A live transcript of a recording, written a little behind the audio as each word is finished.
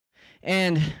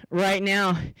And right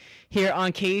now, here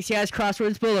on KUCI's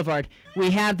Crossroads Boulevard,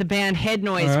 we have the band Head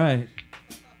Noise. All right.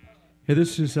 Hey,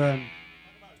 this is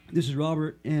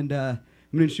Robert, and I'm going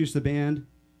to introduce the band.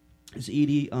 It's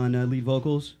Edie on lead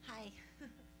vocals. Hi.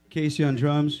 Casey on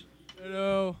drums.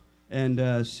 Hello.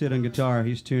 And Sid on guitar.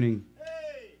 He's tuning.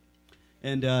 Hey.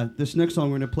 And this next song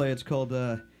we're going to play, it's called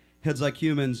Heads Like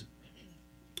Humans.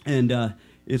 And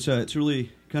it's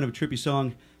really kind of a trippy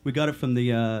song. We got it from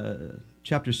the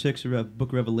chapter 6 of Book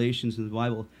of Revelations in the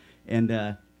Bible.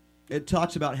 And it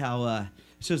talks about how it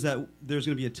says that there's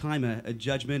going to be a time, a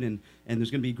judgment, and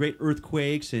there's going to be great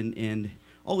earthquakes and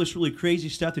all this really crazy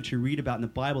stuff that you read about in the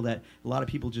Bible that a lot of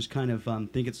people just kind of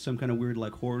think it's some kind of weird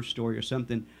like horror story or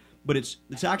something. But it's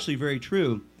actually very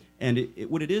true. And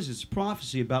what it is, it's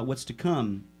prophecy about what's to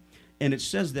come. And it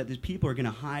says that these people are going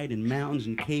to hide in mountains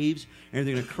and caves, and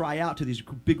they're going to cry out to these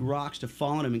big rocks to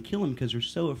fall on them and kill them because they're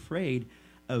so afraid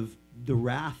of the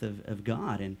wrath of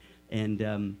God.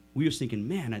 And we were thinking,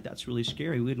 man, that's really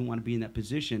scary. We didn't want to be in that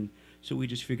position. So we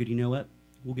just figured, you know what?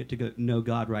 We'll get to know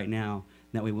God right now.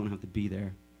 And that way we won't have to be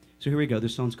there. So here we go.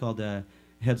 This song's called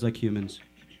Heads Like Humans.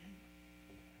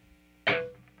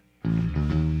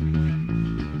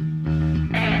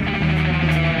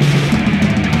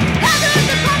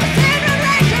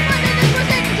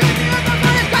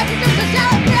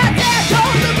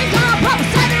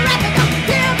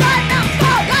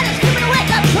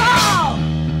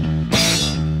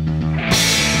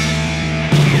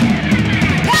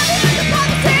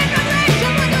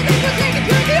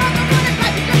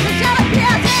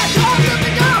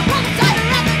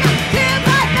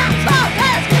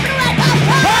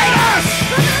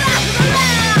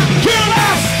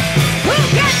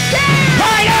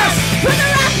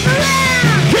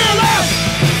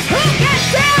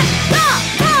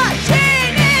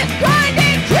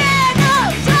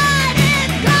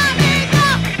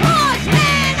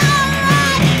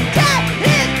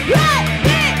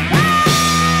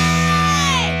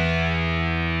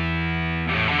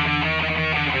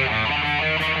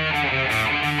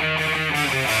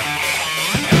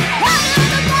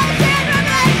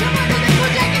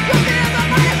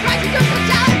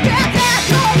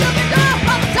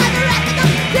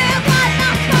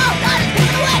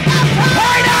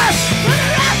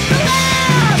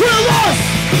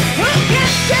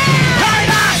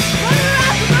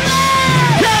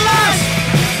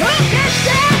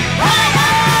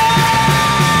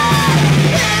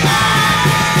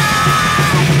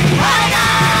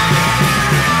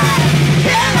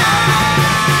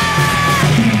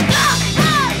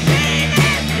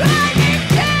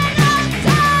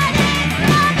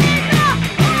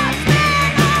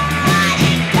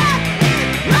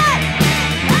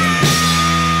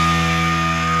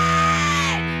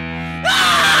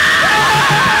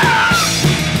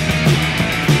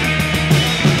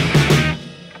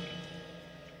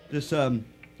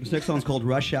 This next song's called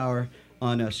Rush Hour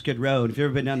on Skid Row. And if you've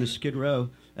ever been down to Skid Row,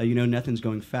 you know nothing's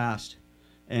going fast.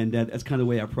 And that's kind of the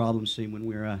way our problems seem when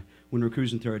we're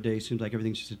cruising through our day. It seems like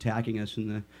everything's just attacking us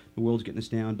and the world's getting us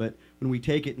down. But when we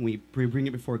take it and we bring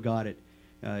it before God,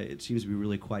 it seems to be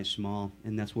really quite small.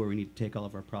 And that's where we need to take all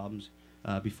of our problems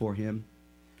before Him.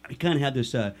 We kind of had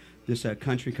this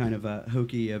country kind of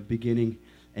hokey beginning.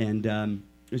 And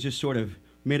it just sort of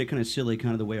made it kind of silly,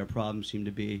 kind of the way our problems seem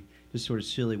to be. Just sort of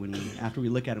silly when after we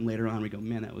look at them later on, we go,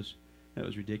 man, that was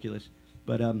ridiculous.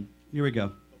 But here we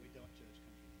go. But we don't judge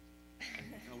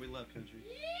country. Oh, we love country.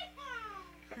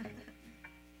 Yeah.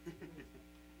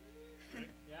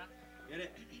 Get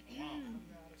it? 1,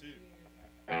 2.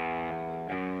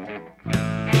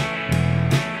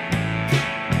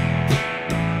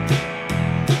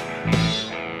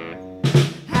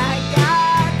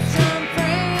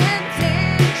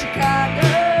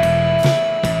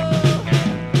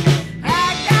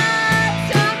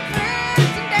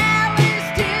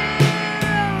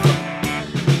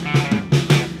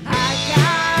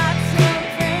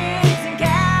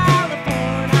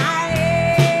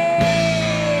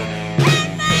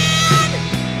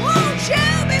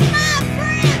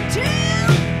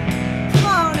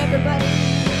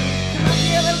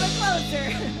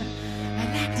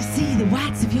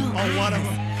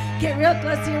 Get real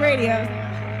close to your radio.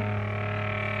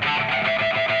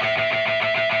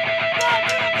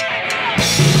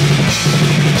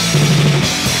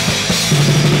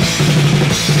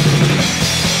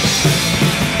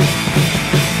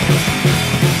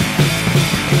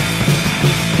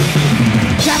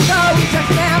 Just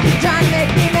now, trying to make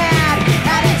me mad.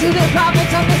 Add into the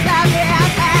problems of the stuff we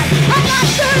have had. I'm not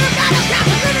sure you got no time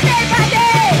to do day by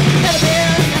day. Never been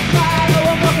in that fire,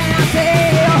 what more can I say?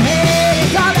 Oh, hey,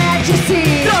 it's all that you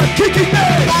see. Stop kicking me!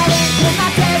 Fighting till my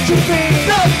set you free.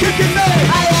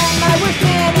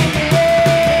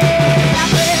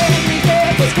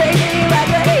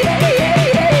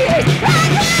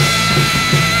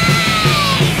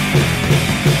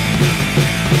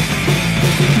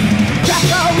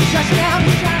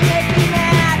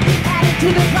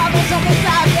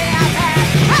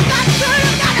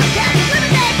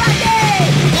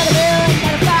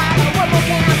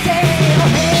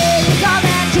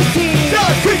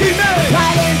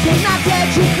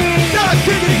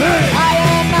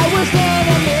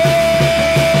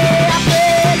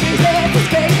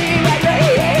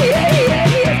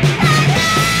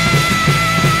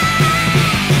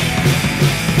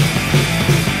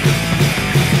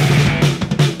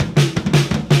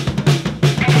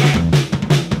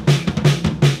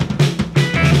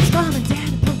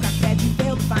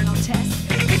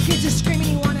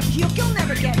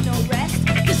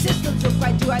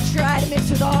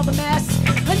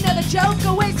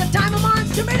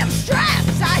 you made them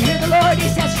stress. I hear the Lord, he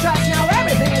says trust, now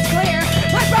everything is clear.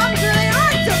 My problems really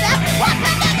aren't so bad. What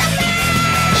the heck is me?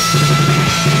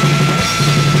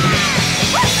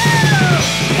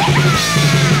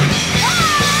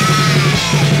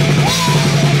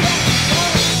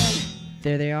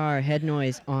 There they are, Head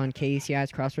Noise on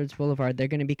KCI's Crossroads Boulevard. They're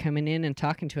going to be coming in and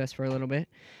talking to us for a little bit.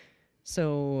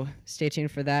 So stay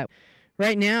tuned for that.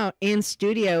 Right now in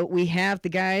studio, we have the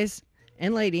guys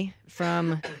and lady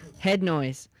from Head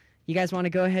Noise. You guys want to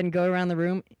go ahead and go around the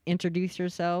room, introduce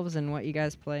yourselves and what you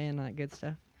guys play and that good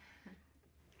stuff?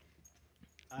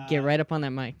 Get right up on that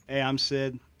mic. Hey, I'm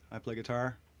Sid. I play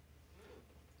guitar.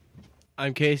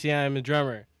 I'm Casey. I'm a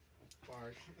drummer.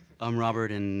 I'm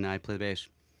Robert, and I play the bass.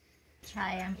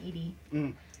 Hi, I'm Edie.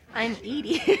 I'm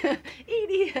Edie.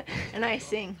 Edie. And I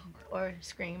sing or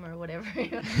scream or whatever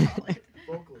you want to call it.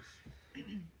 Vocals.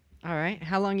 All right.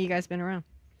 How long you guys been around?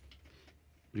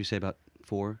 What do you say, about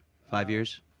 4, 5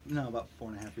 years? No, about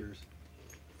 4.5 years.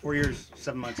 4 years,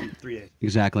 7 months, and 3 days.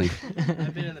 Exactly.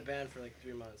 I've been in the band for like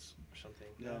 3 months or something.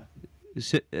 Yeah.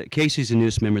 Casey's the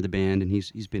newest member of the band, and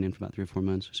he's been in for about 3 or 4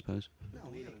 months, I suppose. No,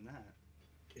 later than that.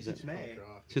 Since May.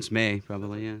 Since May,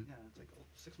 probably, yeah. Yeah, it's like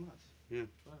 6 months. Yeah.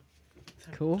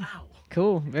 Cool.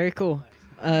 Cool. Very cool.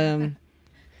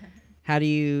 How do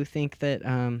you think that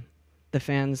the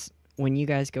fans, when you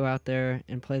guys go out there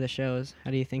and play the shows,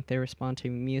 how do you think they respond to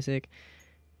music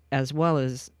as well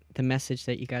as the message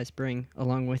that you guys bring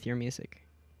along with your music?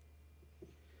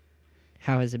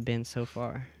 How has it been so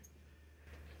far?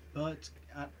 Well, it's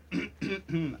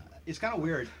kind of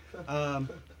weird.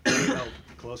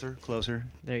 Closer.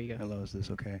 There you go. Hello, is this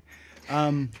okay?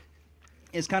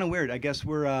 It's kind of weird. I guess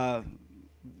we're our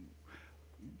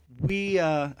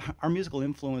musical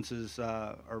influences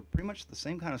are pretty much the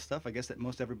same kind of stuff, I guess, that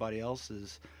most everybody else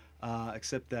is,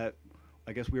 except that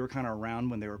I guess we were kind of around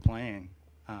when they were playing.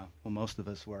 Well, most of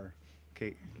us were,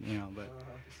 but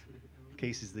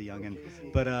Casey's the youngin'.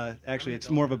 But actually, it's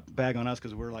more of a bag on us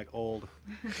because we're like old.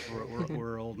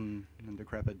 We're old and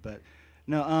decrepit. But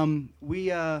no,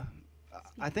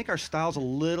 I think our style's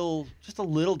just a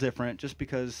little different, just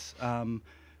because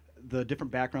the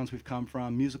different backgrounds we've come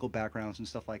from, musical backgrounds and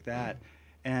stuff like that,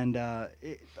 and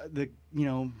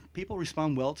people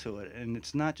respond well to it, and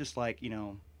it's not just like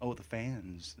the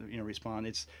fans respond.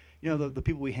 It's the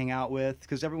people we hang out with,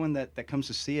 because everyone that comes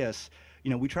to see us,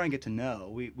 we try and get to know.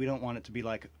 We don't want it to be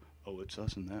like, oh, it's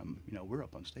us and them. We're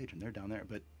up on stage and they're down there,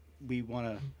 but we want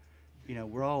to.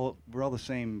 We're all the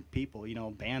same people.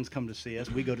 Bands come to see us.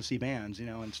 We go to see bands. And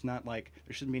it's not like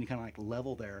there shouldn't be any kind of like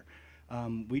level there.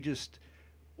 We just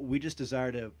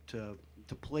desire to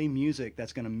play music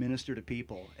that's going to minister to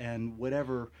people and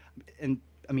whatever. And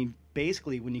I mean,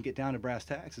 basically, when you get down to brass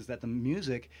tacks, is that the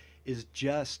music is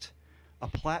just a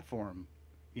platform.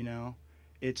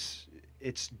 It's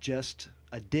just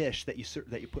a dish that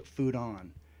you put food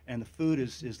on, and the food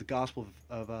is the gospel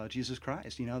of Jesus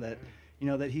Christ. That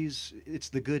it's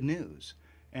the good news,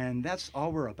 and that's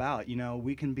all we're about.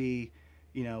 We can be,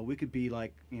 we could be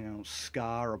like,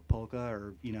 ska or polka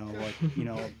or,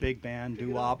 a big band,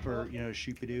 doo-wop or,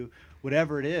 shoopy-doo,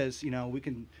 whatever it is, we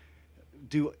can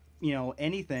do,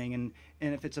 anything. And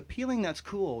if it's appealing, that's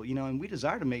cool, and we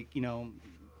desire to make,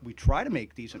 we try to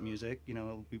make decent music,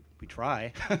 we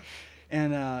try.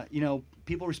 And,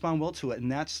 people respond well to it,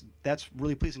 and that's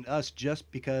really pleasing to us,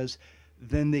 just because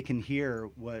then they can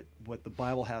hear what the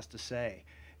Bible has to say.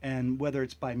 And whether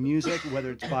it's by music,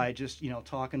 whether it's by just,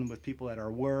 talking with people at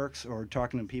our works, or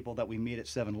talking to people that we meet at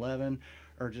 7-Eleven,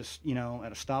 or just, at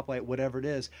a stoplight, whatever it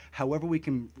is, however we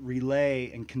can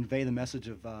relay and convey the message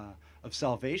of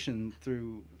salvation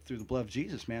through the blood of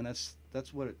Jesus, man,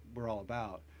 that's what we're all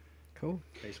about. Cool.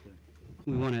 Basically.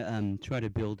 We want to try to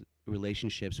build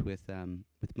relationships with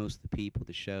most of the people,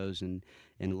 the shows, and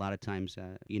a lot of times,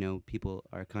 people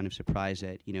are kind of surprised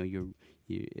that you're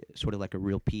sort of like a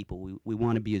real people. We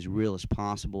want to be as real as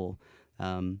possible.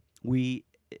 We'd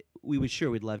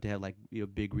love to have like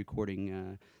big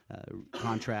recording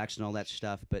contracts and all that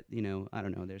stuff, but I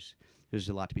don't know. There's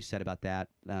a lot to be said about that.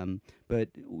 But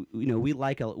we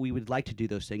would like to do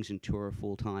those things and tour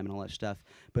full time and all that stuff.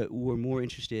 But we're more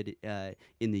interested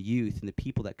in the youth and the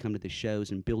people that come to the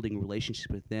shows, and building relationships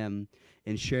with them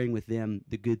and sharing with them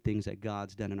the good things that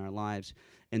God's done in our lives.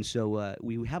 And so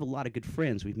we have a lot of good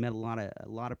friends. We've met a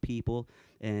lot of people,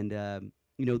 and a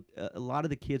lot of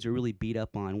the kids are really beat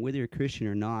up on, whether you're a Christian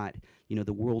or not.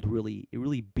 The world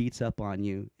really beats up on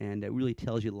you, and it really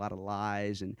tells you a lot of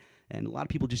lies, and a lot of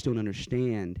people just don't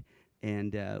understand.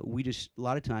 And we just a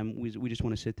lot of time we just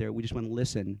want to sit there. We just want to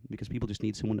listen, because people just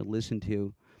need someone to listen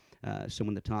to,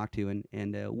 someone to talk to,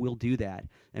 and we'll do that,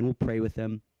 and we'll pray with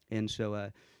them. And so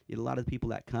a lot of the people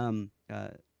that come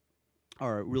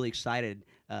are really excited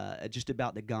just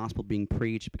about the gospel being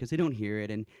preached because they don't hear it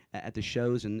and at the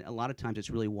shows, and a lot of times it's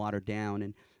really watered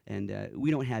down, and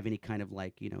we don't have any kind of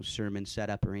like sermon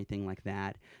setup or anything like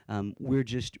that. We're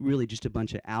just really just a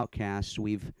bunch of outcasts.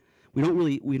 We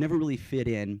never really fit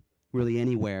in really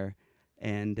anywhere,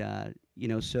 and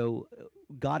so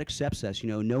God accepts us.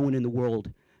 No one in the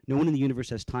world, no one in the universe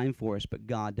has time for us, but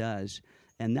God does.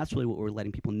 And that's really what we're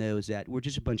letting people know, is that we're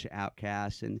just a bunch of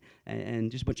outcasts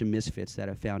and just a bunch of misfits that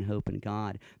have found hope in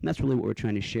God. And that's really what we're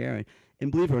trying to share.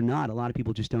 And believe it or not, a lot of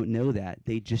people just don't know that.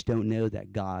 They just don't know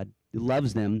that God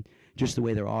loves them just the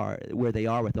way they are, where they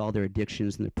are with all their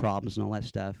addictions and their problems and all that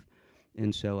stuff.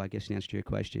 And so I guess in answer to your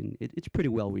question, it's pretty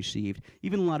well received.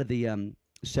 Even a lot of the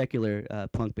secular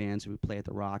punk bands that we play at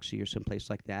the Roxy or someplace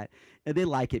like that, they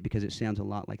like it because it sounds a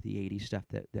lot like the 80s stuff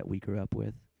that we grew up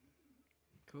with.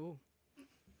 Cool.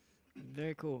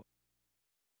 Very cool.